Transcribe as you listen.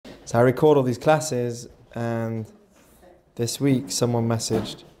So I record all these classes, and this week someone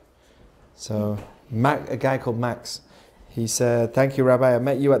messaged. So a guy called Max, he said, "Thank you, Rabbi. I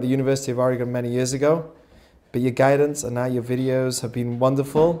met you at the University of Oregon many years ago, but your guidance and now your videos have been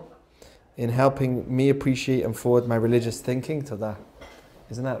wonderful in helping me appreciate and forward my religious thinking to that."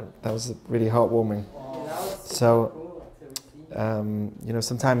 Isn't that was really heartwarming? So,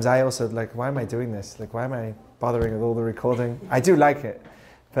 sometimes I also why am I doing this? Why am I bothering with all the recording? I do like it,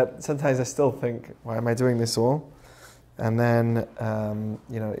 but sometimes I still think, why am I doing this all? And then,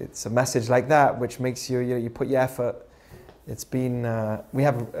 it's a message like that which makes you put your effort. It's been, we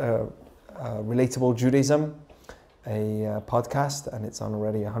have Relatable Judaism, a podcast, and it's on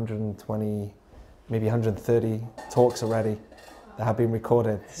already 120, maybe 130 talks already that have been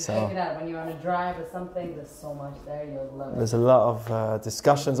recorded. So check it out when you're on a drive or something. There's so much there, you'll love it. There's a lot of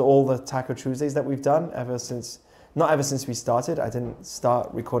discussions, all the Taco Tuesdays that we've done not ever since we started. I didn't start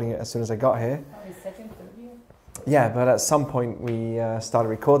recording it as soon as I got here. Probably second, third year. Yeah, but at some point we started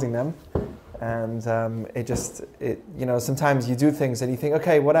recording them, and sometimes you do things and you think,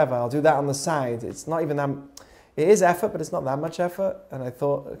 okay, whatever, I'll do that on the side. It's not even that. It is effort, but it's not that much effort. And I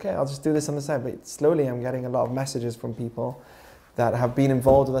thought, okay, I'll just do this on the side. But slowly I'm getting a lot of messages from people that have been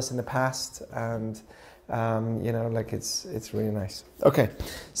involved with us in the past, and it's really nice. Okay,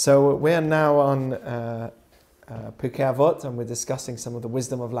 so we're now on Pirkei Avot, and we're discussing some of the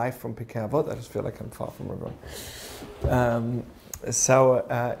wisdom of life from Pirkei Avot. I just feel like I'm far from everyone. It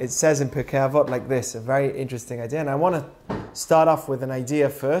says in Pirkei Avot like this, a very interesting idea, and I want to start off with an idea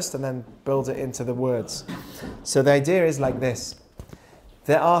first and then build it into the words. So the idea is like this: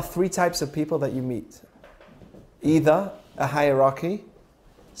 there are three types of people that you meet. Either a hierarchy,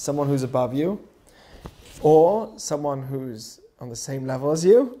 someone who's above you, or someone who's on the same level as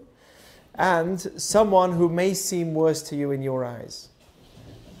you, and someone who may seem worse to you in your eyes.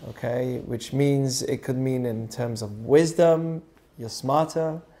 Okay, which means it could mean in terms of wisdom, you're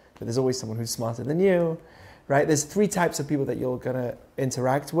smarter, but there's always someone who's smarter than you, right? There's three types of people that you're going to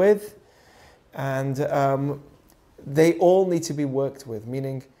interact with, and they all need to be worked with,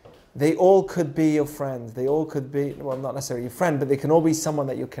 meaning they all could be your friend. They all could be, well, not necessarily your friend, but they can all be someone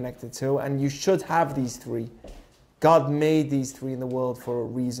that you're connected to, and you should have these three. God made these three in the world for a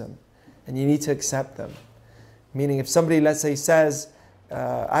reason, and you need to accept them. Meaning if somebody, let's say, says,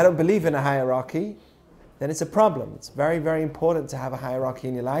 I don't believe in a hierarchy, then it's a problem. It's very, very important to have a hierarchy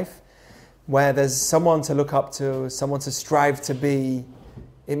in your life where there's someone to look up to, someone to strive to be.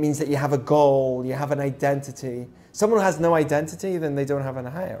 It means that you have a goal, you have an identity. Someone who has no identity, then they don't have a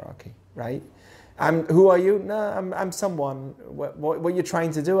hierarchy, right? Who are you? No, I'm someone. What you're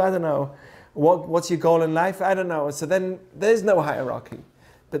trying to do? I don't know. What's your goal in life? I don't know. So then there's no hierarchy.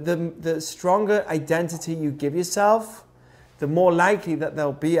 But the stronger identity you give yourself, the more likely that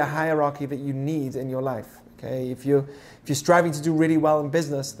there'll be a hierarchy that you need in your life. Okay, if you're striving to do really well in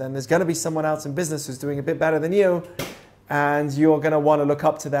business, then there's going to be someone else in business who's doing a bit better than you, and you're going to want to look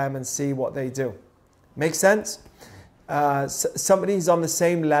up to them and see what they do. Make sense? Somebody's on the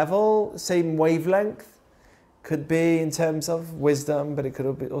same level, same wavelength, could be in terms of wisdom, but it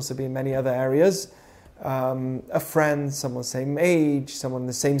could also be in many other areas. A friend, someone same age, someone in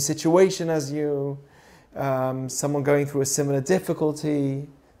the same situation as you, someone going through a similar difficulty,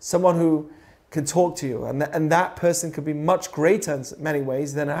 someone who can talk to you, and that person could be much greater in many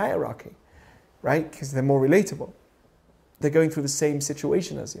ways than a hierarchy, right? Because they're more relatable. They're going through the same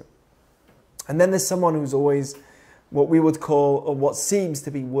situation as you. And then there's someone who's always what we would call, or what seems to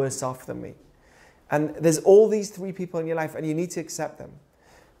be worse off than me. And there's all these three people in your life, and you need to accept them.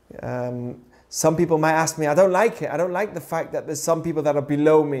 Some people might ask me, I don't like it. I don't like the fact that there's some people that are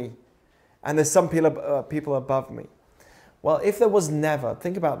below me, and there's some people above me. Well, if there was never,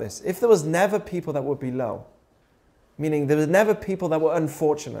 think about this, if there was never people that were below, meaning there was never people that were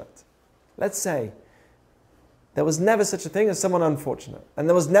unfortunate, let's say, there was never such a thing as someone unfortunate, and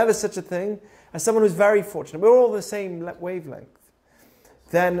there was never such a thing as someone who's very fortunate. We're all the same wavelength.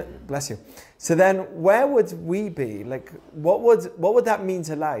 Then, bless you. So then, where would we be? What would that mean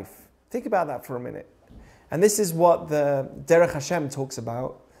to life? Think about that for a minute. And this is what the Derech Hashem talks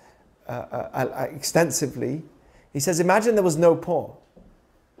about extensively. He says, imagine there was no poor.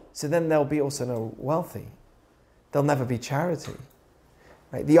 So then there'll be also no wealthy. There'll never be charity.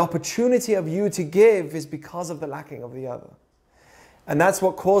 Right? The opportunity of you to give is because of the lacking of the other. And that's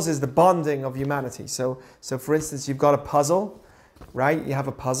what causes the bonding of humanity. So for instance, you've got a puzzle, right? You have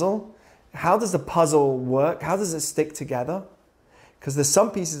a puzzle. How does the puzzle work? How does it stick together? Because there's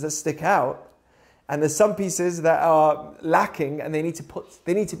some pieces that stick out, and there's some pieces that are lacking, and they need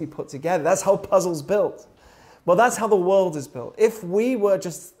to be put together. That's how puzzle's built. Well, that's how the world is built. If we were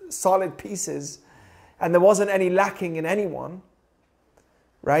just solid pieces and there wasn't any lacking in anyone,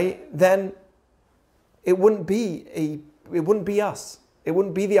 right, then it wouldn't be us. It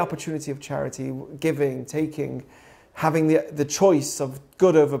wouldn't be the opportunity of charity, giving, taking, having the choice of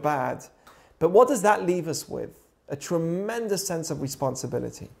good over bad. But what does that leave us with? A tremendous sense of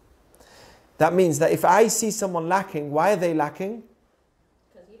responsibility. That means that if I see someone lacking, why are they lacking?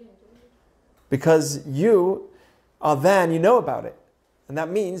 Because you didn't do it. Because you are there and you know about it. And that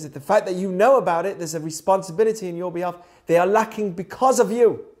means that the fact that you know about it, there's a responsibility in your behalf. They are lacking because of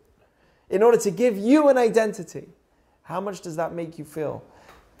you. In order to give you an identity. How much does that make you feel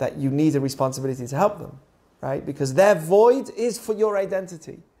that you need a responsibility to help them? Right? Because their void is for your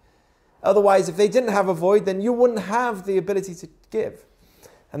identity. Otherwise, if they didn't have a void, then you wouldn't have the ability to give.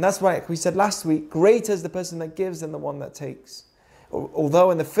 And that's why we said last week, greater is the person that gives than the one that takes.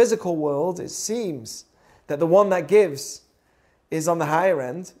 Although in the physical world, it seems that the one that gives is on the higher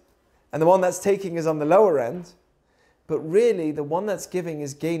end, and the one that's taking is on the lower end. But really, the one that's giving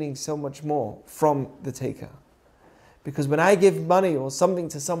is gaining so much more from the taker. Because when I give money or something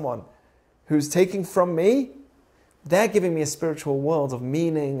to someone who's taking from me, they're giving me a spiritual world of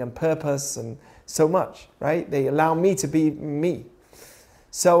meaning and purpose and so much, right? They allow me to be me.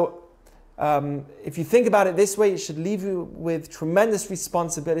 So if you think about it this way, it should leave you with tremendous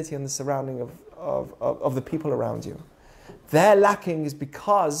responsibility in the surrounding of the people around you. Their lacking is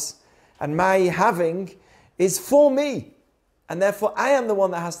because, and my having is for me. And therefore I am the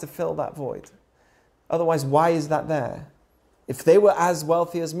one that has to fill that void. Otherwise, why is that there? If they were as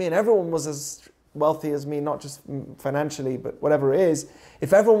wealthy as me, and everyone was as wealthy as me, not just financially, but whatever it is,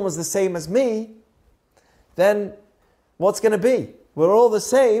 if everyone was the same as me, then what's going to be? We're all the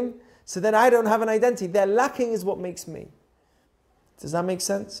same, so then I don't have an identity. Their lacking is what makes me. Does that make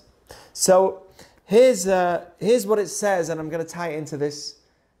sense? So here's what it says, and I'm going to tie it into this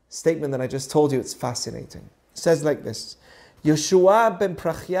statement that I just told you. It's fascinating. It says like this: Yeshua ben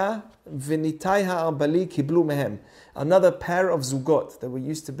Prachya v'nitai ha'arbali kiblu mehem. Another pair of zugot. There were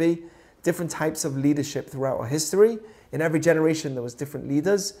used to be different types of leadership throughout our history. In every generation there was different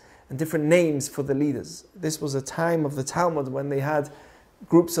leaders and different names for the leaders. This was a time of the Talmud when they had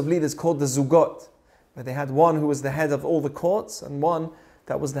groups of leaders called the zugot, where they had one who was the head of all the courts and one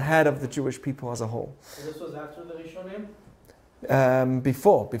that was the head of the Jewish people as a whole. So this was after the Rishonim?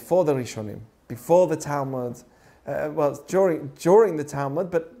 Before the Rishonim, before the Talmud, during the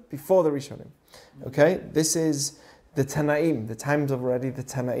Talmud, but before the Rishonim. Okay, this is the Tanaim, the times of already the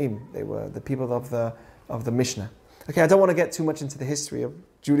Tanaim. They were the people of the Mishnah. Okay, I don't want to get too much into the history of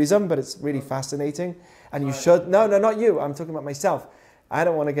Judaism, but it's really fascinating. And you should, no, not you, I'm talking about myself. I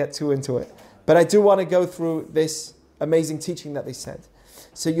don't want to get too into it. But I do want to go through this amazing teaching that they said.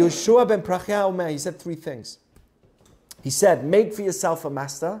 So Yeshua ben Prachya Omer, he said three things. He said, make for yourself a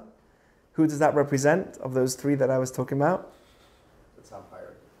master. Who does that represent of those three that I was talking about? The top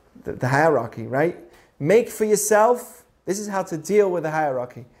hierarchy. The hierarchy, right? Make for yourself, this is how to deal with the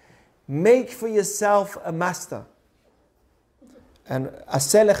hierarchy. Make for yourself a master. And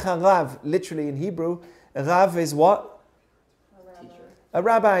aseh lecha rav, literally in Hebrew, rav is what? Teacher. A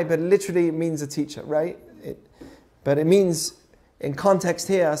rabbi, but literally it means a teacher, right? But it means, in context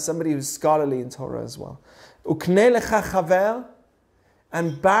here, somebody who's scholarly in Torah as well. Ukneh lecha chaver,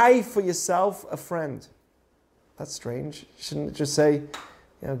 and buy for yourself a friend. That's strange. Shouldn't it just say,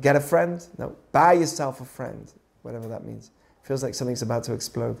 get a friend? No, buy yourself a friend, whatever that means. Feels like something's about to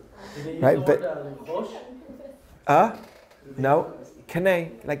explode. Did they use Right, the but- word lechosh? No,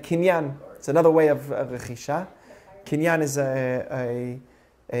 kinei, like kinyan. It's another way of rechisha. Kinyan is a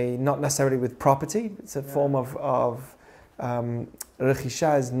not necessarily with property. It's a form of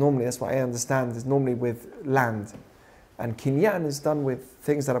rechisha is normally, that's what I understand, is normally with land. And kinyan is done with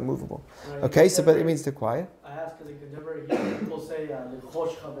things that are movable. Right, Okay, so but it never- means to acquire. I asked because I could never hear people say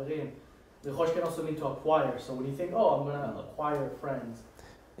lechosh chaverim. Lechosh can also mean to acquire. So when you think, oh, I'm going to acquire friends,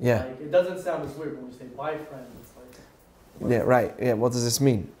 Yeah. like, it doesn't sound as weird when you say buy friends. It's like, Yeah, right. Yeah, what does this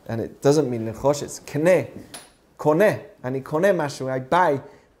mean? And it doesn't mean lechosh, it's kineh. Koneh. And koneh mashu, I buy.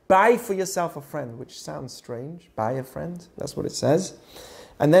 Buy for yourself a friend, which sounds strange. Buy a friend. That's what it says.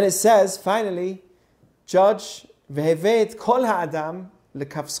 And then it says, finally, judge vehevet kol ha'adam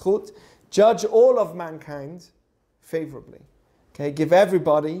lekaf zchut. Judge all of mankind favorably. Okay, give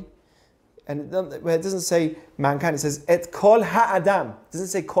everybody, and it doesn't say mankind, it says et kol ha'adam. It doesn't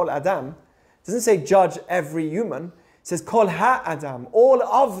say kol adam. It doesn't say judge every human. It says kol ha'adam, all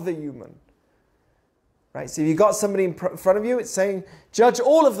of the human. Right, so if you've got somebody in front of you, it's saying judge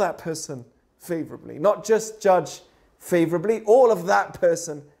all of that person favorably. Not just judge favorably, all of that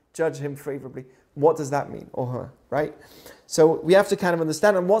person, judge him favorably. what does that mean? Or her, right? So we have to kind of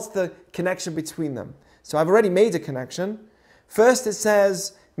understand, and what's the connection between them? So I've already made a connection. First it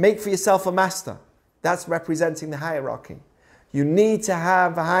says, make for yourself a master. That's representing the hierarchy. You need to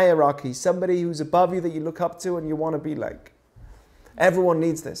have a hierarchy, somebody who's above you that you look up to and you want to be like. Everyone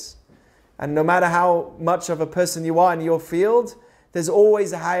needs this. And no matter how much of a person you are in your field, there's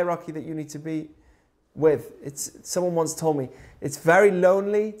always a hierarchy that you need to be with. Someone once told me, it's very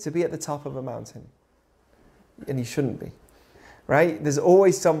lonely to be at the top of a mountain. And you shouldn't be. Right? There's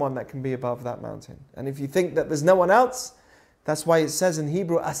always someone that can be above that mountain. And if you think that there's no one else, that's why it says in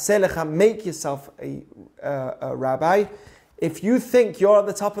Hebrew, Aselecha, make yourself a rabbi. If you think you're at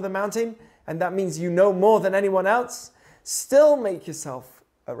the top of the mountain, and that means you know more than anyone else, still make yourself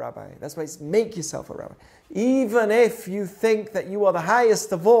a rabbi. That's why it's make yourself a rabbi. Even if you think that you are the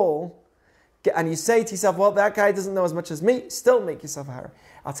highest of all, and you say to yourself, well, that guy doesn't know as much as me, still make yourself a rabbi.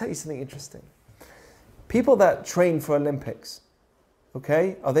 I'll tell you something interesting. People that train for Olympics,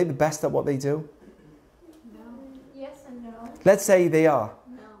 okay, are they the best at what they do? No. Yes and no. Let's say they are.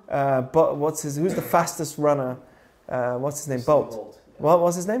 No. But who's the fastest runner? What's his name? Usain Bolt. Bolt. What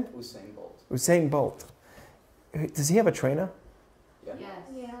was his name? Usain Bolt. Usain Bolt. Does he have a trainer? Yeah. Yes.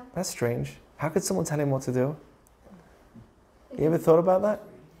 Yeah. That's strange. How could someone tell him what to do? You ever thought about that?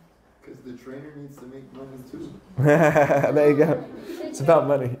 Because the trainer needs to make money too. There you go. It's about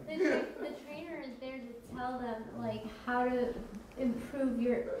money. The trainer is there to tell them like how to improve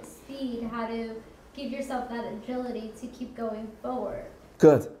your speed, how to give yourself that agility to keep going forward.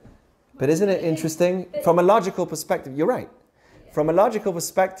 Good. But isn't it interesting? From a logical perspective, you're right. From a logical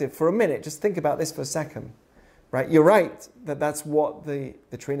perspective, for a minute, just think about this for a second. Right? You're right that that's what the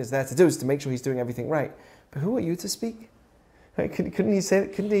trainer's there to do, is to make sure he's doing everything right. But who are you to speak? Right? Couldn't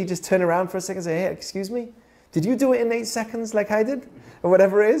he just turn around for a second and say, hey, excuse me? Did you do it in 8 seconds like I did? Or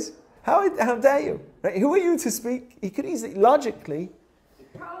whatever it is? How dare you? Right? Who are you to speak? He could easily, logically,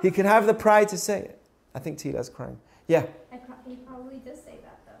 he could have the pride to say it. I think Tila's crying. Yeah. He probably does say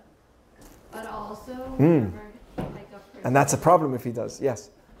that though. But also, Mm. whenever, like a person, And that's a problem if he does. Yes.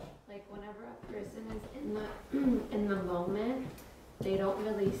 like whenever a person is in the in the moment, they don't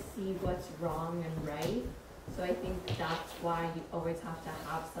really see what's wrong and right. So I think that's why you always have to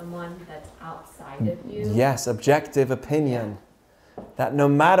have someone that's outside of you. Yes, objective opinion. That no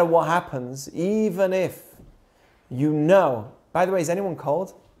matter what happens, even if you know. By the way, is anyone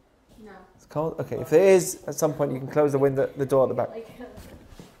cold? No. It's cold? Okay, if there is, at some point you can close the door at the back. Like,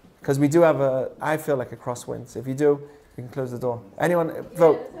 Because we do have I feel like a crosswind. So if you do, you can close the door. Anyone,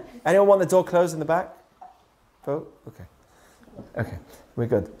 vote. Anyone want the door closed in the back? Vote? Okay. Okay, we're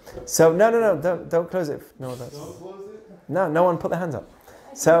good. So, no, don't close it. No, Don't close it? no one put their hands up.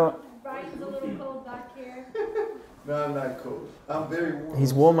 So, Brian's a little cold back here. No, I'm not cold. I'm very warm.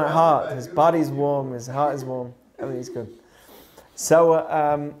 he's warm at heart. His body's warm. His heart is warm. Everything's good. So,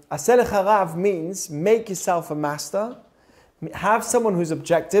 Asel Charav means make yourself a master. Have someone who's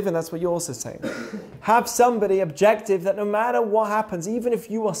objective, and that's what you're also saying. Have somebody objective that no matter what happens, even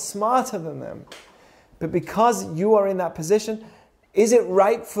if you are smarter than them, but because you are in that position, is it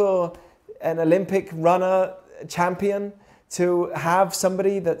right for an Olympic runner, champion, to have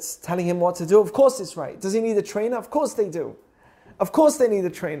somebody that's telling him what to do? Of course it's right. Does he need a trainer? Of course they do. Of course they need a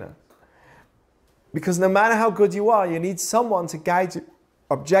trainer. Because no matter how good you are, you need someone to guide you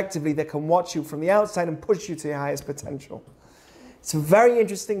objectively that can watch you from the outside and push you to your highest potential. It's a very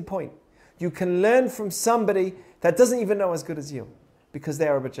interesting point. You can learn from somebody that doesn't even know as good as you because they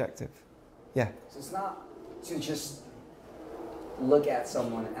are objective. Yeah. So it's not to just look at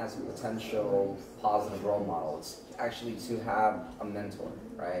someone as a potential positive role model. It's actually to have a mentor,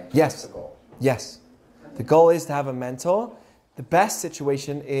 right? Yes. That's the goal. Yes. The goal is to have a mentor. The best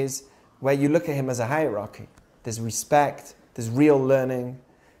situation is where you look at him as a hierarchy. There's respect, there's real learning,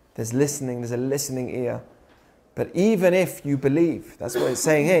 there's listening, there's a listening ear. But even if you believe, that's what it's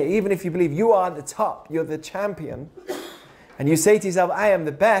saying here, even if you believe you are at the top, you're the champion, and you say to yourself, I am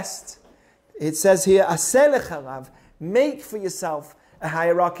the best, it says here, Asel Charav, make for yourself a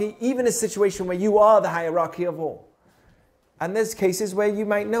hierarchy, even a situation where you are the hierarchy of all. And there's cases where you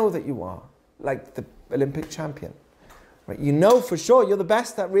might know that you are, like the Olympic champion. Right? You know for sure you're the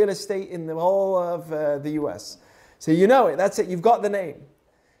best at real estate in the whole of the US. So you know it, that's it, you've got the name.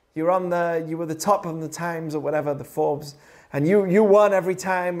 You were the top of the Times or whatever, the Forbes, and you won every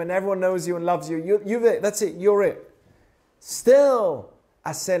time, and everyone knows you and loves you. That's it, you're it. Still,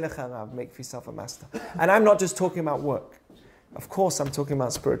 Asel Charav, make for yourself a master. And I'm not just talking about work. Of course, I'm talking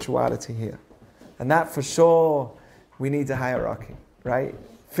about spirituality here. And that for sure, we need a hierarchy, right?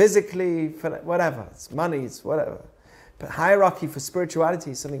 Physically, whatever, it's money, it's whatever. But hierarchy for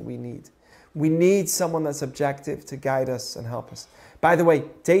spirituality is something we need. We need someone that's objective to guide us and help us. By the way,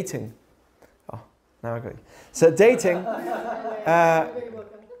 dating. Oh, now I got you. So dating,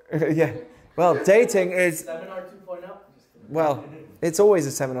 yeah. Well, dating is, Seminar 2.0. well, it's always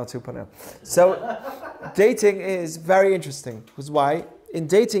a seminar 2.0. So dating is very interesting. Because why? In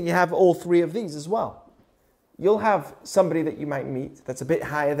dating, you have all three of these as well. You'll have somebody that you might meet that's a bit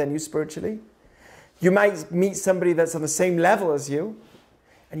higher than you spiritually. You might meet somebody that's on the same level as you.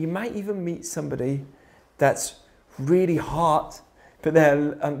 And you might even meet somebody that's really hot, but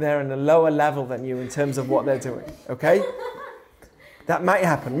they're on a lower level than you in terms of what they're doing. Okay? That might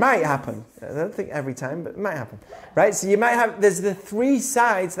happen. Might happen. I don't think every time, but it might happen. Right? So you might have, there's the three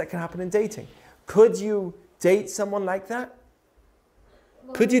sides that can happen in dating. Could you date someone like that?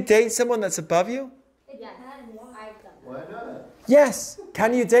 Could you date someone that's above you? It depends. I've done Why not? Yes.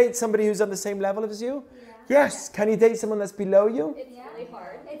 Can you date somebody who's on the same level as you? Yes. Can you date someone that's below you? It's really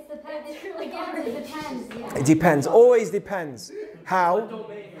hard. It depends. It depends. Yeah. It depends. Always depends. How?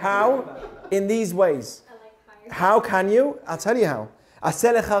 How? In these ways. I like higher. How can you? I'll tell you how.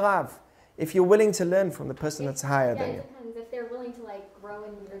 Aseh lecharav. If you're willing to learn from the person that's higher than Yeah, you. it depends. If they're willing to like grow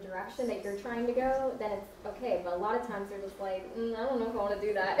in your direction that you're trying to go, then it's okay. But a lot of times they're just like, I don't know if I want to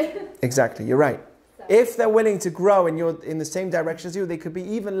do that. Exactly. You're right. So, If they're willing to grow and you're in the same direction as you, they could be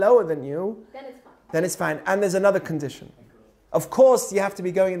even lower than you, then it's fine. then it's fine. And there's another condition. Of course, you have to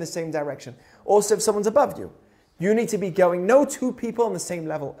be going in the same direction. Also, if someone's above you, you need to be going, no two people on the same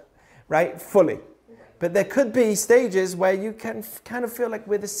level, right? Fully. But there could be stages where you can kind of feel like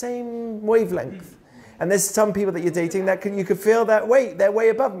we're the same wavelength. And there's some people that you're dating that you could feel that, wait, they're way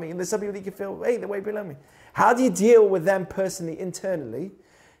above me. And there's some people that you can feel, wait, they're way below me. How do you deal with them personally, internally?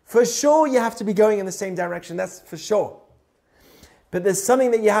 For sure, you have to be going in the same direction. That's for sure. But there's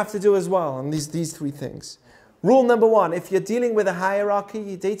something that you have to do as well, and these three things. Rule number one, if you're dealing with a hierarchy,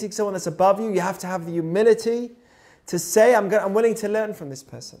 you're dating someone that's above you, you have to have the humility to say, I'm willing to learn from this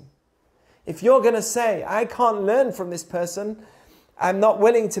person. If you're going to say, I can't learn from this person, I'm not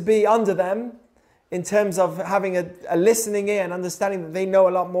willing to be under them in terms of having a listening ear and understanding that they know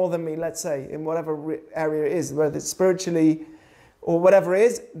a lot more than me, let's say, in whatever area it is, whether it's spiritually or whatever it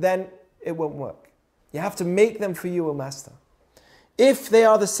is, then it won't work. You have to make them for you a master. If they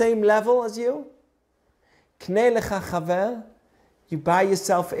are the same level as you, Knei lecha chaver, you buy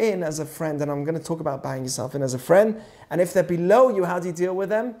yourself in as a friend, and I'm going to talk about buying yourself in as a friend. And if they're below you, how do you deal with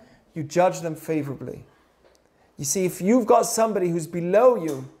them? You judge them favorably. You see, if you've got somebody who's below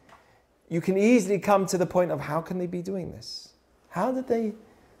you, you can easily come to the point of how can they be doing this? How did they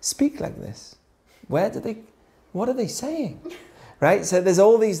speak like this? What are they saying? Right? So there's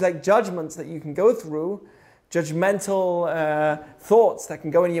all these like judgments that you can go through, judgmental thoughts that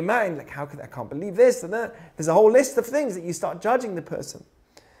can go in your mind, like I can't believe this and that. There's a whole list of things that you start judging the person.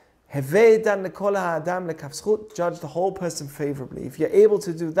 Judge the whole person favorably. If you're able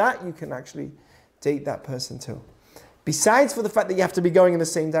to do that, you can actually date that person too. Besides for the fact that you have to be going in the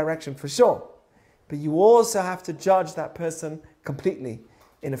same direction for sure, but you also have to judge that person completely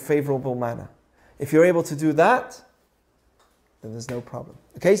in a favorable manner. If you're able to do that, then there's no problem.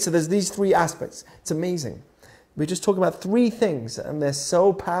 Okay, so there's these three aspects. It's amazing. We're just talking about three things, and they're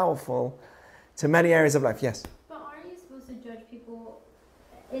so powerful to many areas of life. Yes? But aren't you supposed to judge people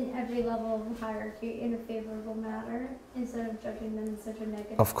in every level of hierarchy in a favorable manner instead of judging them in such a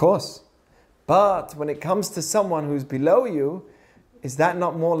negative? Of course. But when it comes to someone who's below you, is that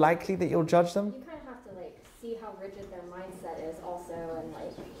not more likely that you'll judge them? You kind of have to like see how rigid their mindset is also, and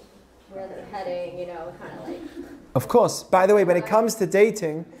like where they're heading, kind of like. Of course. By the way, when it comes to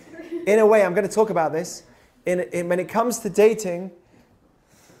dating, in a way, I'm going to talk about this. When it comes to dating,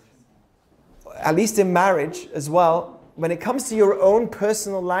 at least in marriage as well, when it comes to your own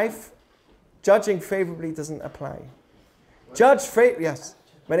personal life, judging favorably doesn't apply. Yes.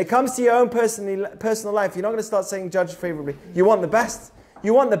 When it comes to your own personal life, you're not going to start saying judge favorably. You want the best.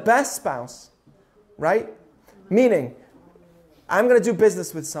 You want the best spouse, right? Meaning, I'm going to do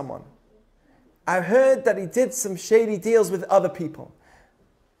business with someone. I've heard that he did some shady deals with other people.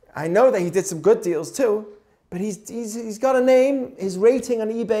 I know that he did some good deals too, but he's got a name. His rating on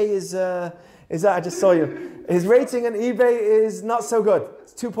eBay is I just saw you. His rating on eBay is not so good.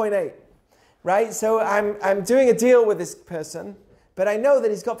 It's 2.8, right? So I'm doing a deal with this person, but I know that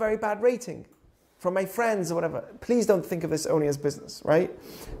he's got very bad rating from my friends or whatever. Please don't think of this only as business, right?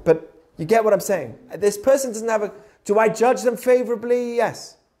 But you get what I'm saying. This person doesn't have do I judge them favorably?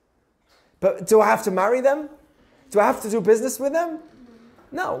 Yes. But do I have to marry them? Do I have to do business with them?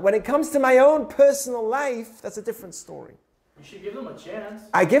 No. When it comes to my own personal life, that's a different story. You should give them a chance.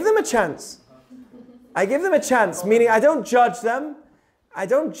 I give them a chance. I give them a chance, meaning I don't judge them. I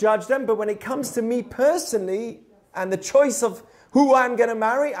don't judge them, but when it comes to me personally and the choice of who I'm going to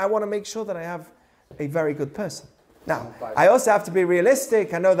marry, I want to make sure that I have a very good person. Now, I also have to be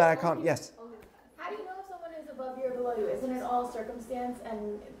realistic. I know that I can't, yes. How do you know if someone is above you or below you? Isn't it all circumstance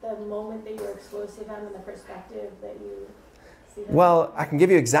and the moment that you're exposed to them and the perspective that you see them? Well, I can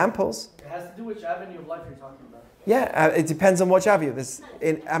give you examples. It has to do which avenue of life you're talking about. Yeah, it depends on which avenue.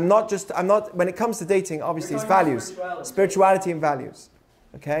 I'm not, when it comes to dating, obviously it's values. Spirituality and values.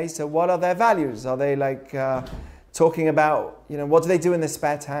 Okay, so what are their values? Are they like talking about, what do they do in their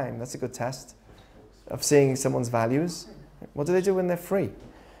spare time? That's a good test of seeing someone's values. What do they do when they're free?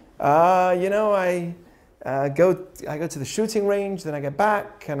 I go to the shooting range, then I get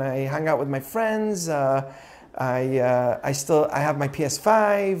back and I hang out with my friends. I have my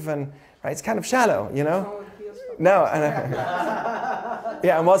PS5 and right, it's kind of shallow, No,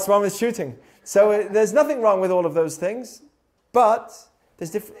 yeah, and what's wrong with shooting? So there's nothing wrong with all of those things, but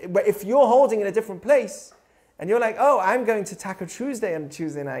if you're holding in a different place and you're like, oh, I'm going to Taco Tuesday on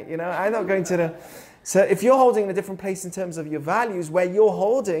Tuesday night, I'm not going to the... So if you're holding in a different place in terms of your values, where you're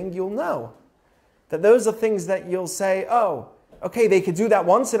holding, you'll know that those are things that you'll say, oh, okay, they could do that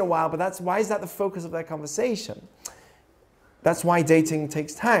once in a while, but why is that the focus of their conversation? That's why dating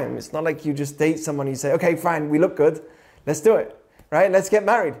takes time. It's not like you just date someone and you say, okay, fine, we look good, let's do it, right? Let's get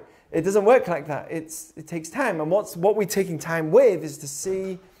married. It doesn't work like that. It takes time. And what we're taking time with is to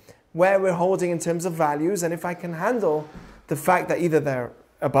see where we're holding in terms of values and if I can handle the fact that either they're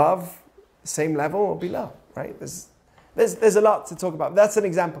above, same level or below, right? There's a lot to talk about. That's an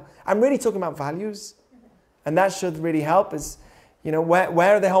example. I'm really talking about values, and that should really help is,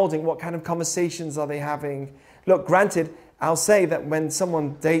 where are they holding? What kind of conversations are they having? Look, granted, I'll say that when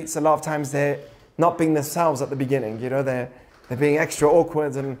someone dates, a lot of times they're not being themselves at the beginning. They're being extra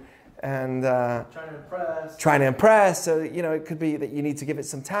awkward and trying to impress. So, it could be that you need to give it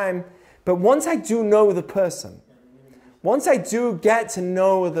some time. But once I do know the person, once I do get to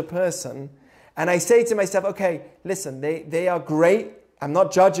know the person, and I say to myself, okay, listen, they are great. I'm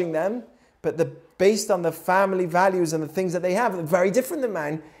not judging them, but based on the family values and the things that they have, they're very different than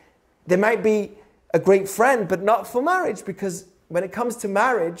mine. They might be a great friend, but not for marriage, because when it comes to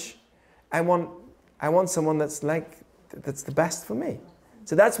marriage, I want someone that's the best for me.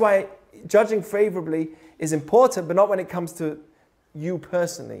 So that's why judging favorably is important, but not when it comes to you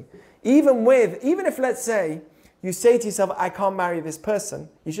personally. Even if, let's say, you say to yourself, I can't marry this person,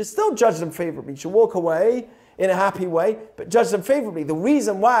 you should still judge them favorably. You should walk away in a happy way, but judge them favorably. The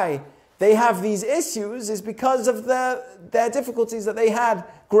reason why they have these issues is because of their difficulties that they had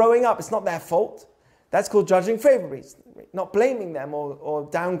growing up. It's not their fault. That's called judging favorably. Not blaming them or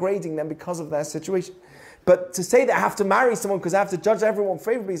downgrading them because of their situation. But to say that I have to marry someone because I have to judge everyone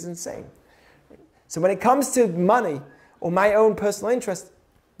favorably is insane. So when it comes to money or my own personal interest,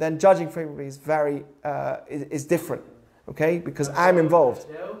 then judging favorably is is different, okay? Because I'm involved.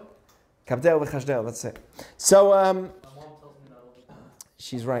 Kabdel v'chashdel, that's it. So,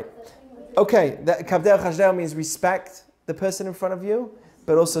 she's right. Okay, kabdel v'chashdel means respect the person in front of you,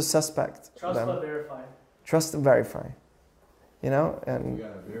 but also suspect Trust them. but verify. Trust and verify. And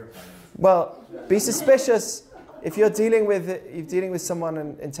well, be suspicious. If you're dealing with someone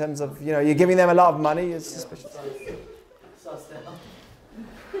in terms of, you're giving them a lot of money, it's suspicious.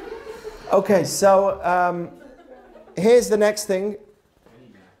 Okay, so here's the next thing.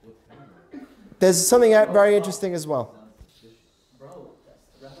 There's something very interesting as well.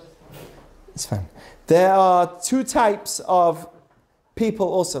 It's fine. There are two types of people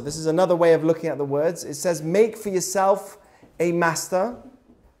also. This is another way of looking at the words. It says, make for yourself a master,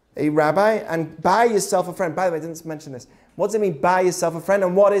 a rabbi, and buy yourself a friend. By the way, I didn't mention this. What does it mean, buy yourself a friend,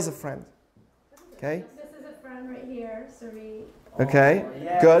 and what is a friend? Okay. This is a friend right here, Sari. Okay,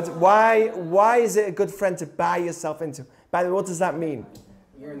 good. Why is it a good friend to buy yourself into? By the way, what does that mean?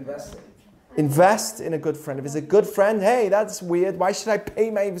 You're investing. Invest in a good friend. If it's a good friend, hey, that's weird. Why should I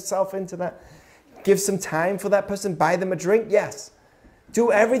pay myself into that? Give some time for that person. Buy them a drink. Yes.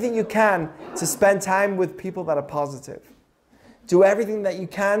 Do everything you can to spend time with people that are positive. Do everything that you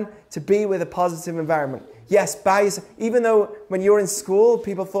can to be with a positive environment. Yes, buy yourself. Even though when you were in school,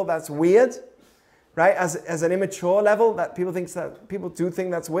 people thought that's weird. Right, as an immature level, that people do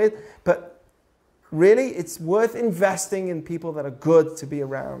think that's weird, but really, it's worth investing in people that are good to be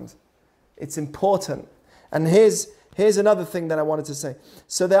around. It's important. And here's another thing that I wanted to say.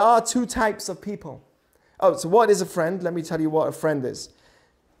 So there are two types of people. Oh, so what is a friend? Let me tell you what a friend is.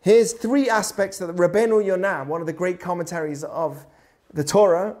 Here's three aspects that Rabbeinu Yonah, one of the great commentaries of the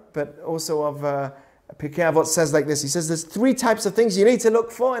Torah, but also of Pirkei Avot, says like this. He says there's three types of things you need to look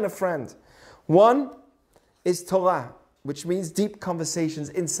for in a friend. One is Torah. which means deep conversations,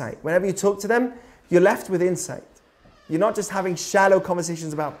 insight. Whenever you talk to them, you're left with insight. You're not just having shallow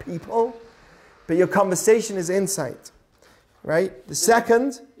conversations about people, but your conversation is insight, right? The second...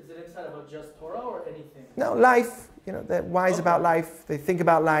 Is it insight about just Torah or anything? No, life. You know, they're wise about life. They think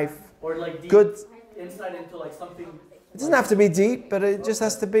about life. Or like deep Good. insight into like something... It doesn't have to be deep, but it just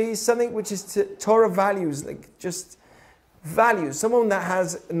has to be something which is Torah values, like just values. Someone that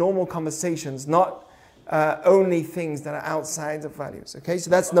has normal conversations, not only things that are outside of values. Okay, so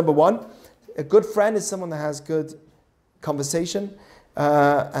that's number one. A good friend is someone that has good conversation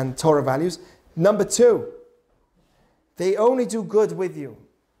and Torah values. Number two, they only do good with you.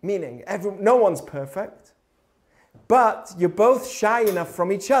 Meaning, no one's perfect, but you're both shy enough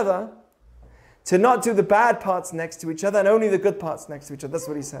from each other to not do the bad parts next to each other and only the good parts next to each other. That's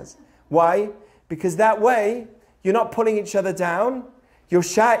what he says. Why? Because that way, you're not pulling each other down. You're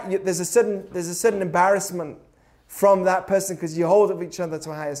shy. There's a certain embarrassment from that person because you hold of each other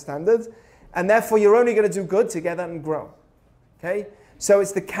to a higher standard. And therefore, you're only going to do good together and grow. Okay? So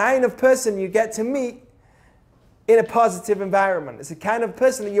it's the kind of person you get to meet in a positive environment. It's the kind of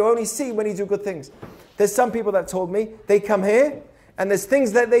person that you only see when you do good things. There's some people that told me, they come here, and there's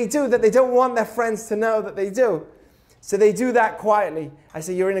things that they do that they don't want their friends to know that they do. So they do that quietly. I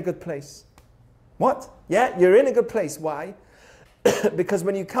say, you're in a good place. What? Yeah, you're in a good place. Why? Because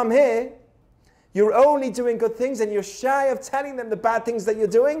when you come here, you're only doing good things and you're shy of telling them the bad things that you're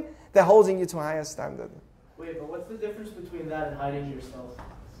doing. They're holding you to a higher standard. Wait, but what's the difference between that and hiding yourself?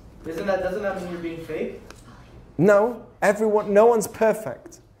 Doesn't that mean you're being fake? No, no one's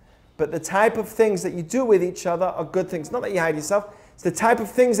perfect. But the type of things that you do with each other are good things. Not that you hide yourself. It's the type of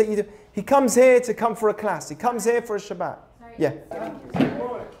things that you do. He comes here to come for a class. He comes here for a Shabbat. Yeah.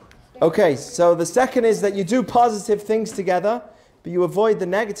 Okay, so the second is that you do positive things together, but you avoid the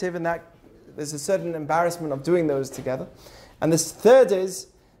negative, and that there's a certain embarrassment of doing those together. And the third is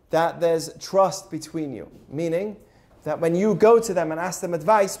that there's trust between you, meaning that when you go to them and ask them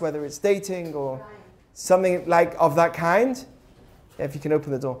advice, whether it's dating or something like of that kind, if you can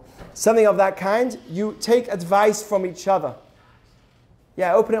open the door, something of that kind, you take advice from each other.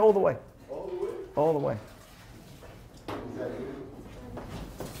 Yeah, open it all the way. All the way? All the way.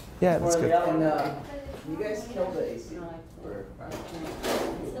 Yeah, that's good. And you guys kill the AC?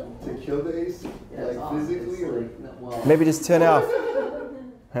 To kill the AC? Like physically or? Maybe just turn it off.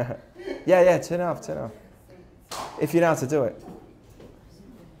 yeah, turn it off, turn it off. If you know how to do it.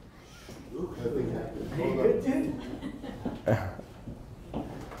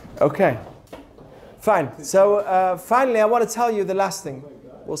 Okay. Fine. So finally, I want to tell you the last thing.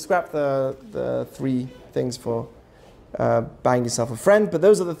 We'll scrap the three things for buying yourself a friend, but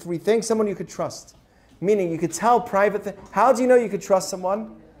those are the three things. Someone you could trust. Meaning you could tell private things. How do you know you could trust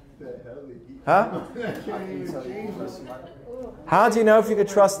someone? Huh? How do you know if you could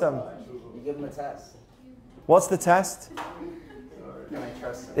trust them? You give them a test. What's the test? Can I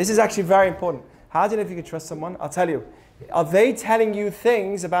trust them? This is actually very important. How do you know if you could trust someone? I'll tell you. Are they telling you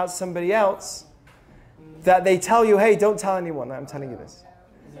things about somebody else that they tell you, hey, don't tell anyone that I'm telling you this?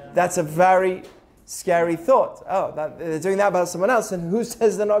 That's a very scary thought. Oh, they're doing that about someone else, and who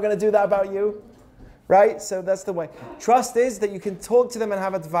says they're not going to do that about you? Right? So that's the way. Trust is that you can talk to them and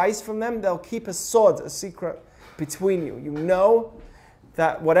have advice from them. They'll keep a sword, a secret between you. You know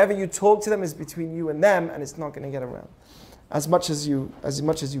that whatever you talk to them is between you and them, and it's not going to get around as much as you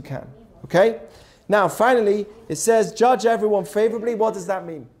can. Okay? Now, finally, it says, judge everyone favorably. What does that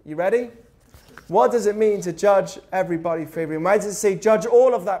mean? You ready? What does it mean to judge everybody favorably? Why does it say judge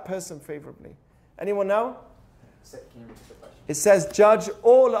all of that person favorably? Anyone know? Can you repeat the question? It says judge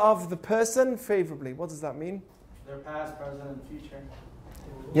all of the person favorably. What does that mean? Their past, present, and future.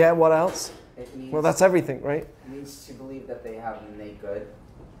 Yeah, what else? It means, Well, that's everything, right? it means to believe that they have innate good,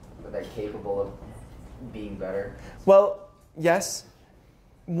 that they're capable of being better. Well, yes.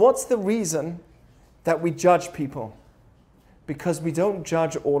 What's the reason that we judge people? Because we don't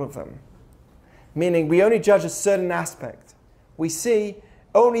judge all of them. Meaning we only judge a certain aspect. We see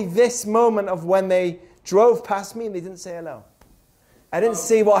only this moment of when they drove past me and they didn't say hello. I didn't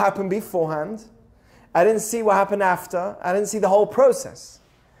see what happened beforehand. I didn't see what happened after. I didn't see the whole process.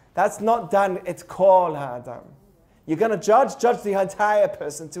 That's not done. It's kol ha'adam. You're going to judge the entire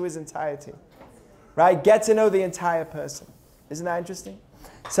person to his entirety. Right? Get to know the entire person. Isn't that interesting?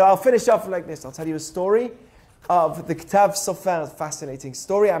 So I'll finish off like this. I'll tell you a story of the Ketav Sofer. Fascinating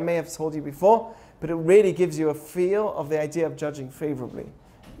story. I may have told you before, but it really gives you a feel of the idea of judging favorably.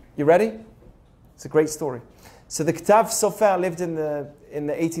 You ready? It's a great story. So the Ketav Sofer lived in the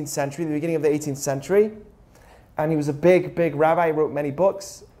 18th century, the beginning of the 18th century, and he was a big rabbi. He wrote many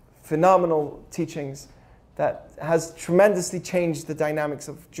books, phenomenal teachings that has tremendously changed the dynamics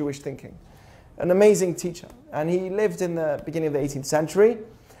of Jewish thinking. An amazing teacher. And he lived in the beginning of the 18th century.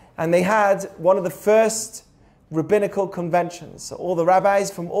 And they had one of the first rabbinical conventions. So all the rabbis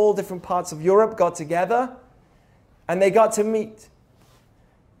from all different parts of Europe got together and they got to meet.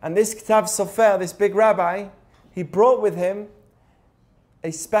 And this Ktav Sofer, this big rabbi, he brought with him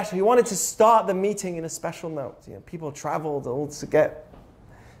he wanted to start the meeting in a special note. You know, people traveled all to get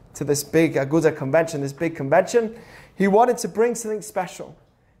to this big Aguda convention, this big convention. He wanted to bring something special.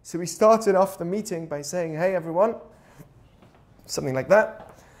 So he started off the meeting by saying, hey everyone, something like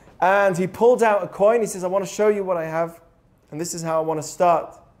that. And he pulled out a coin. He says, I want to show you what I have. And this is how I want to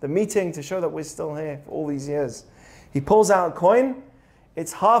start the meeting to show that we're still here for all these years. He pulls out a coin.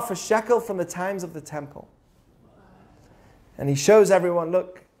 It's half a shekel from the times of the temple. And he shows everyone,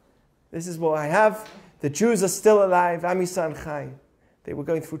 look, this is what I have. The Jews are still alive. Am Yisrael Chai. They were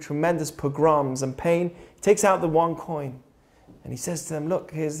going through tremendous pogroms and pain. He takes out the one coin. And he says to them,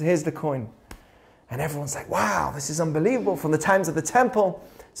 look, here's the coin. And everyone's like, wow, this is unbelievable, from the times of the temple.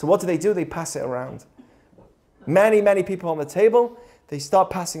 So what do? They pass it around. Many, many people on the table. They start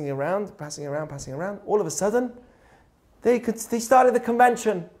passing it around, passing it around, passing it around. All of a sudden, they started the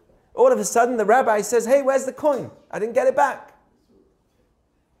convention. All of a sudden, the rabbi says, hey, where's the coin? I didn't get it back.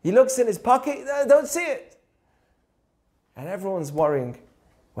 He looks in his pocket, I don't see it. And everyone's worrying,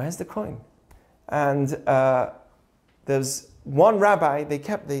 where's the coin? And there's one rabbi,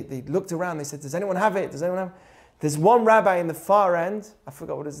 they looked around, they said, does anyone have it? Does anyone have it? There's one rabbi in the far end, I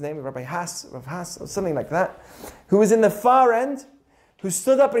forgot what his name is, Rabbi Hass, or something like that, who was in the far end, who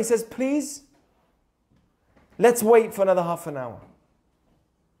stood up and he says, please, let's wait for another half an hour.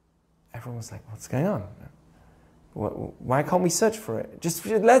 Everyone was like, what's going on? Why can't we search for it? Just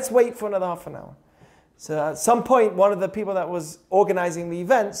let's wait for another half an hour. So at some point, one of the people that was organizing the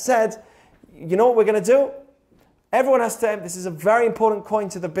event said, you know what we're going to do? Everyone has to, this is a very important coin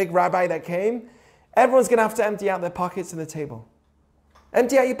to the big rabbi that came. Everyone's going to have to empty out their pockets and the table.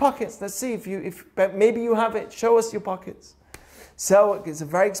 Empty out your pockets. Let's see if maybe you have it. Show us your pockets. So it's a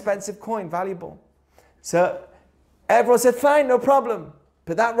very expensive coin, valuable. So everyone said, fine, no problem.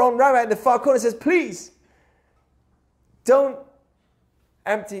 But that wrong rabbi in the far corner says, please, don't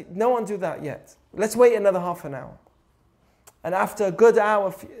empty, no one do that yet. Let's wait another half an hour. And after a good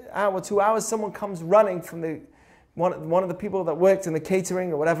hour, 2 hours, someone comes running from one of the people that worked in the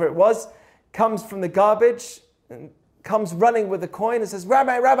catering or whatever it was, comes from the garbage and comes running with the coin and says,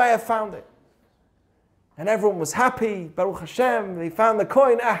 Rabbi, I found it. And everyone was happy, Baruch Hashem, they found the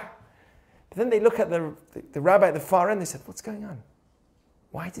coin. But then they look at the rabbi at the far end, they said, what's going on?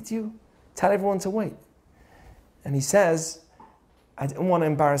 Why did you tell everyone to wait? And he says, I didn't want to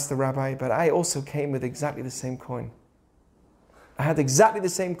embarrass the rabbi, but I also came with exactly the same coin. I had exactly the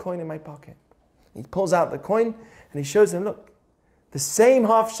same coin in my pocket. He pulls out the coin and he shows them, look, the same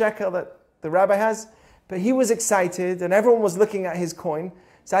half shekel that the rabbi has, but he was excited and everyone was looking at his coin.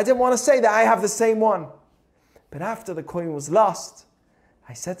 So I didn't want to say that I have the same one. But after the coin was lost,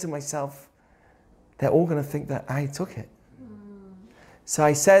 I said to myself, they're all going to think that I took it. So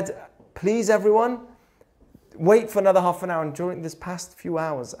I said, please everyone, wait for another half an hour. And during this past few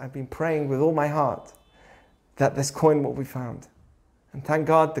hours, I've been praying with all my heart that this coin will be found. And thank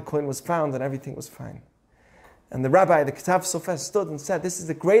God the coin was found and everything was fine. And the rabbi, the Ktav Sofer, stood and said, this is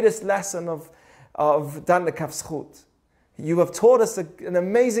the greatest lesson of Dan Lekaf Zchut. You have taught us an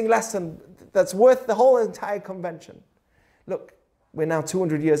amazing lesson that's worth the whole entire convention. Look, we're now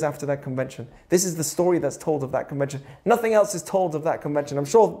 200 years after that convention. This is the story that's told of that convention. Nothing else is told of that convention. I'm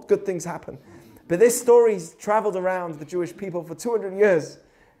sure good things happen. But this story's traveled around the Jewish people for 200 years.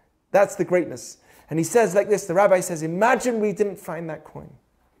 That's the greatness. And he says like this, the rabbi says, imagine we didn't find that coin.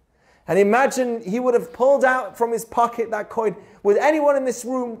 And imagine he would have pulled out from his pocket that coin. Would anyone in this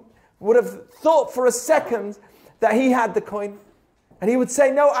room would have thought for a second that he had the coin? And he would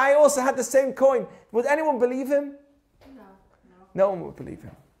say, no, I also had the same coin. Would anyone believe him? No one would believe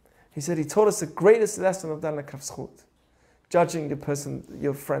him. He said he taught us the greatest lesson of Dan Lekaf Zchut, judging the person,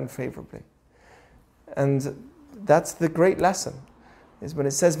 your friend, favorably. And that's the great lesson, is when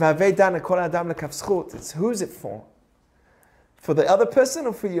it says, V'havei Dan kol adam lekaf zchut, it's who's it for? For the other person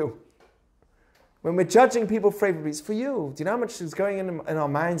or for you? When we're judging people favorably, it's for you. Do you know how much is going in our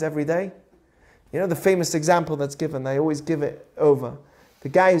minds every day? You know the famous example that's given, they always give it over. The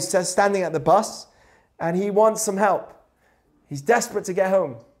guy who's standing at the bus and he wants some help. He's desperate to get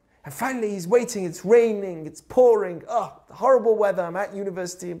home. And finally he's waiting, it's raining, it's pouring, horrible weather, I'm at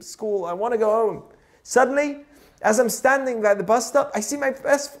university, school, I want to go home. Suddenly, as I'm standing at the bus stop, I see my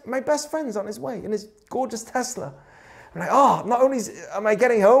best friend's on his way in his gorgeous Tesla. I'm like, not only am I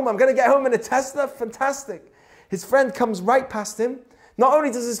getting home, I'm going to get home in a Tesla, fantastic. His friend comes right past him. Not only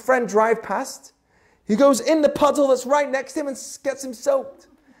does his friend drive past, he goes in the puddle that's right next to him and gets him soaked.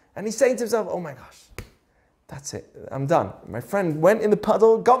 And he's saying to himself, oh my gosh, that's it, I'm done. My friend went in the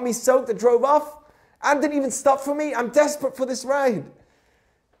puddle, got me soaked and drove off, and didn't even stop for me. I'm desperate for this ride.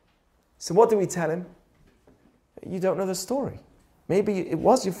 So what do we tell him? You don't know the story. Maybe it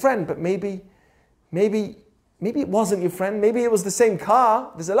was your friend, but maybe it wasn't your friend. Maybe it was the same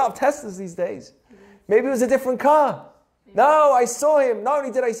car. There's a lot of Teslas these days. Maybe it was a different car. No, I saw him. Not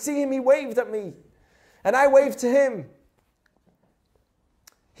only did I see him, he waved at me. And I waved to him.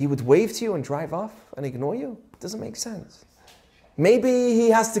 He would wave to you and drive off and ignore you. It doesn't make sense. Maybe he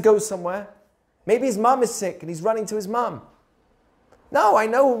has to go somewhere. Maybe his mum is sick and he's running to his mum. No, I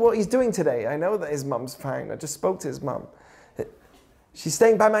know what he's doing today. I know that his mum's fine. I just spoke to his mum. She's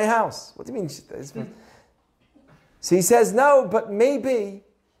staying by my house. What do you mean? So he says, no, but maybe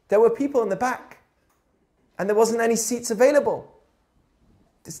there were people in the back and there wasn't any seats available.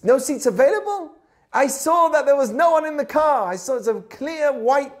 There's no seats available? I saw that there was no one in the car. I saw it's a clear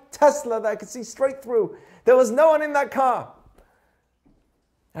white Tesla that I could see straight through. There was no one in that car.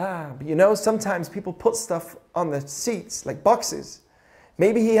 But you know, sometimes people put stuff on the seats, like boxes.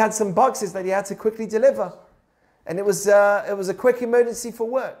 Maybe he had some boxes that he had to quickly deliver. And it was a quick emergency for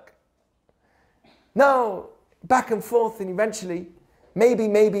work. No, back and forth, and eventually,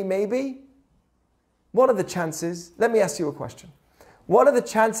 maybe. What are the chances? Let me ask you a question. What are the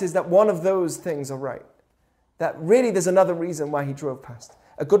chances that one of those things are right? That really there's another reason why he drove past.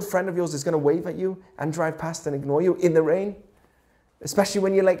 A good friend of yours is going to wave at you and drive past and ignore you in the rain. Especially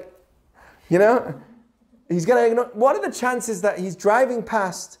when you're like, you know, he's going to ignore. What are the chances that he's driving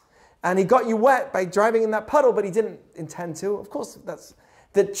past and he got you wet by driving in that puddle, but he didn't intend to? Of course, that's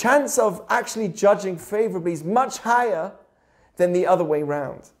the chance of actually judging favorably is much higher than the other way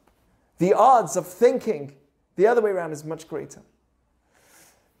around. The odds of thinking the other way around is much greater.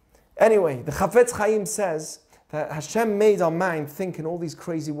 Anyway, the Chafetz Chaim says that Hashem made our mind think in all these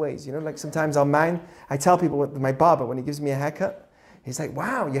crazy ways. You know, like sometimes our mind, I tell people with my barber, when he gives me a haircut, he's like,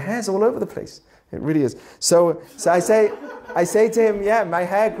 wow, your hair's all over the place. It really is. So I say to him, yeah, my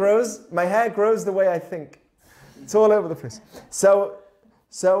hair grows the way I think. It's all over the place. So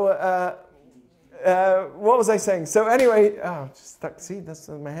what was I saying? So anyway, that's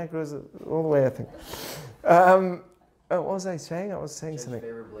my hair grows all the way I think. What was I saying? I was saying something.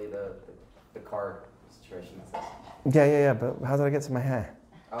 Favorably the car situation. Yeah, but how did I get to my hair?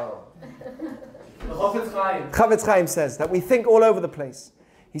 Oh. The Chafetz Chaim says that we think all over the place.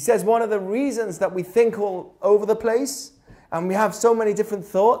 He says one of the reasons that we think all over the place and we have so many different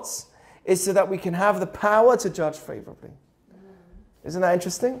thoughts is so that we can have the power to judge favorably. Isn't that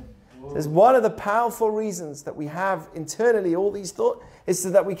interesting? There's one of the powerful reasons that we have internally all these thoughts is so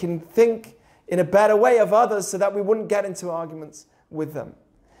that we can think in a better way of others so that we wouldn't get into arguments with them.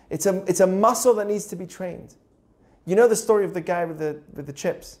 It's a muscle that needs to be trained. You know the story of the guy with the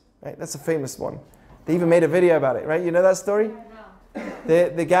chips, right? That's a famous one. They even made a video about it, right? You know that story?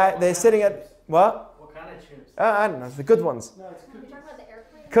 The guy, they're sitting at, what? What kind of chips? I don't know, the good ones. No, it's cookies. You're talking about the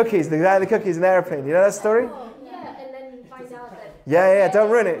airplane? Cookies, the guy with the cookies in the airplane. You know that story? Oh, yeah, and then you find out that... Yeah,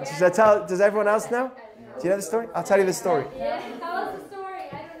 don't ruin it. Does everyone else know? Do you know the story? I'll tell you the story. Yeah, tell us the story.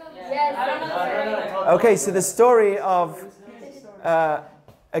 I don't know the story. Yes, I don't know. Okay, so the story of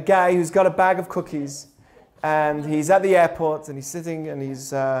a guy who's got a bag of cookies and he's at the airport and he's sitting and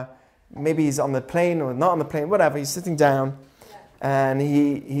he's maybe he's on the plane or not on the plane, whatever. He's sitting down and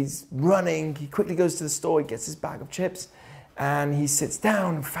he's running. He quickly goes to the store, he gets his bag of chips and he sits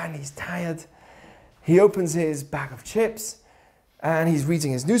down and finally he's tired. He opens his bag of chips and he's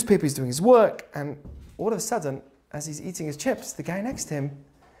reading his newspaper, he's doing his work, and all of a sudden, as he's eating his chips, the guy next to him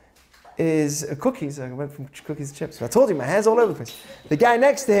is cookies. I went from cookies to chips. I told you, my hair's all over the place. The guy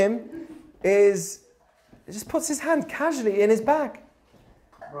next to him just puts his hand casually in his bag.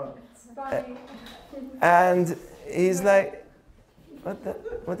 And he's like, what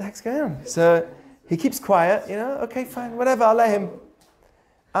the heck's going on? So he keeps quiet, you know, okay, fine, whatever, I'll let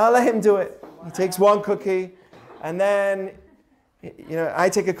him do it. He takes one cookie, and then, you know, I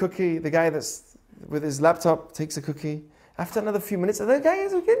take a cookie, the guy that's with his laptop takes a cookie. After another few minutes, the guy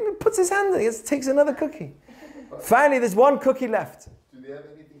puts his hand in, takes another cookie. Finally, there's one cookie left. Do they have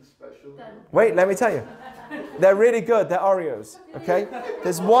anything special? Wait, let me tell you. They're really good. They're Oreos, okay?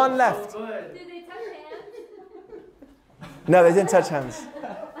 There's one left. Did they touch hands? No, they didn't touch hands.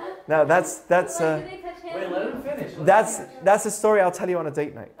 No, that's Did they touch hands? Wait, let him finish. that's a story I'll tell you on a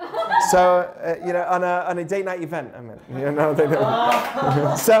date night. So, you know, on a date night event, I mean, you know, they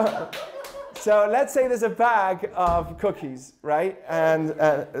know. So let's say there's a bag of cookies, right? And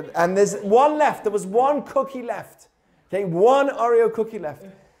there's one left. There was one cookie left. Okay, one Oreo cookie left.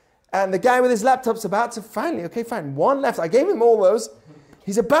 And the guy with his laptop's about to finally, okay, fine, one left. I gave him all those.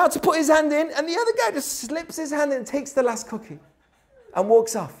 He's about to put his hand in, and the other guy just slips his hand in and takes the last cookie and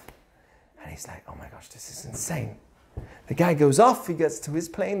walks off. And he's like, oh my gosh, this is insane. The guy goes off, he gets to his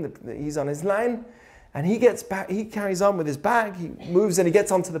plane, he's on his line, and he gets back, he carries on with his bag, he moves and he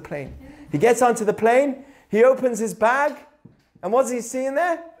gets onto the plane. He gets onto the plane, he opens his bag, and what's he seeing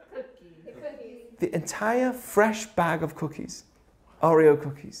there? The entire fresh bag of cookies, Oreo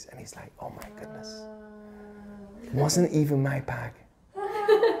cookies. And he's like, oh my goodness. It wasn't even my bag.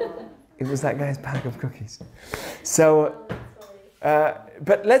 It was that guy's bag of cookies. So,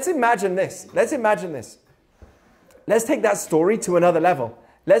 but let's imagine this. Let's imagine this. Let's take that story to another level.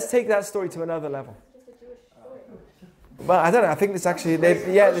 Let's take that story to another level. Well, I don't know. I think this actually, I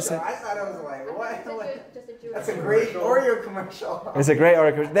thought it was like, what? That's a great Oreo commercial. It's a great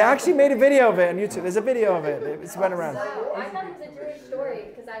Oreo commercial. They actually made a video of it on YouTube. There's a video of it. It's went around. Wow, I thought it was a Jewish story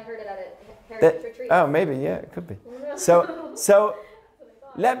because I heard it at a heritage retreat. Oh, maybe, yeah, it could be. So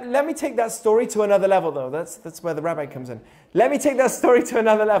let me take that story to another level, though. That's where the rabbi comes in. Let me take that story to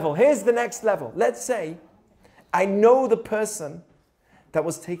another level. Here's the next level. Let's say I know the person that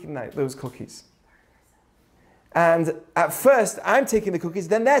was taking those cookies. And at first, I'm taking the cookies,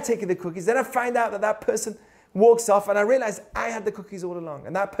 then they're taking the cookies, then I find out that that person walks off, and I realize I had the cookies all along,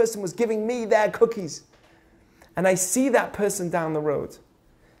 and that person was giving me their cookies. And I see that person down the road.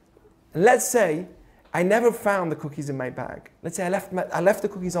 And let's say I never found the cookies in my bag. Let's say I left the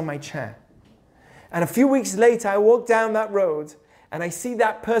cookies on my chair. And a few weeks later, I walk down that road, and I see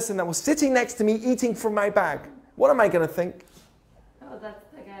that person that was sitting next to me eating from my bag. What am I going to think? Oh, that's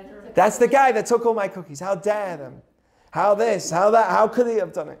the guy. That's the guy that took all my cookies. How dare them? How this? How that? How could he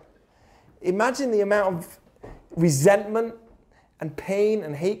have done it? Imagine the amount of resentment and pain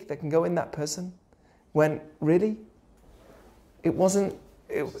and hate that can go in that person when really it wasn't.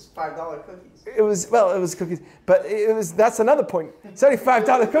 It was $5 cookies. It was cookies, but that's another point. It's only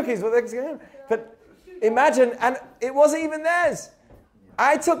 $5 cookies. But imagine, and it wasn't even theirs.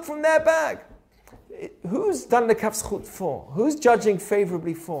 I took from their bag. Who's done the kafzchut for? Who's judging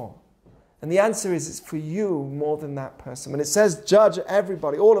favorably for? And the answer is, it's for you more than that person. When it says judge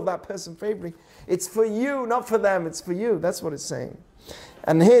everybody, all of that person favorably, it's for you, not for them. It's for you. That's what it's saying.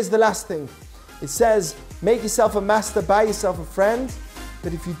 And here's the last thing. It says, make yourself a master, buy yourself a friend.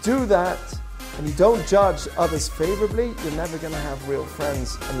 But if you do that and you don't judge others favorably, you're never going to have real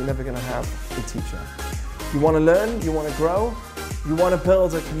friends and you're never going to have a teacher. You want to learn, you want to grow, you want to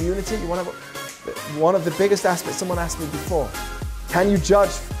build a community, you want to. One of the biggest aspects, someone asked me before, can you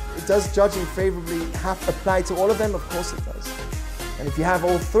judge, does judging favorably apply to all of them? Of course it does. And if you have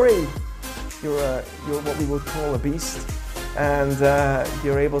all three, you're what we would call a beast. And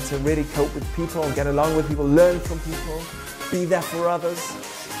you're able to really cope with people and get along with people, learn from people, be there for others,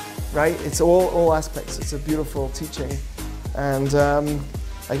 right? It's all aspects. It's a beautiful teaching. And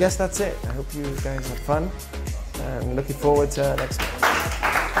I guess that's it. I hope you guys had fun. And looking forward to next week.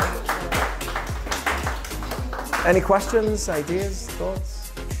 Any questions, ideas,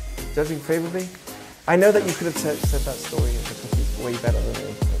 thoughts? Judging favorably? I know that you could have said that story of the cookies way better than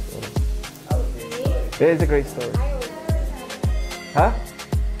me. It is a great story. Huh?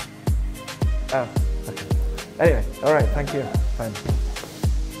 Oh, okay. Anyway, all right, thank you. Fine.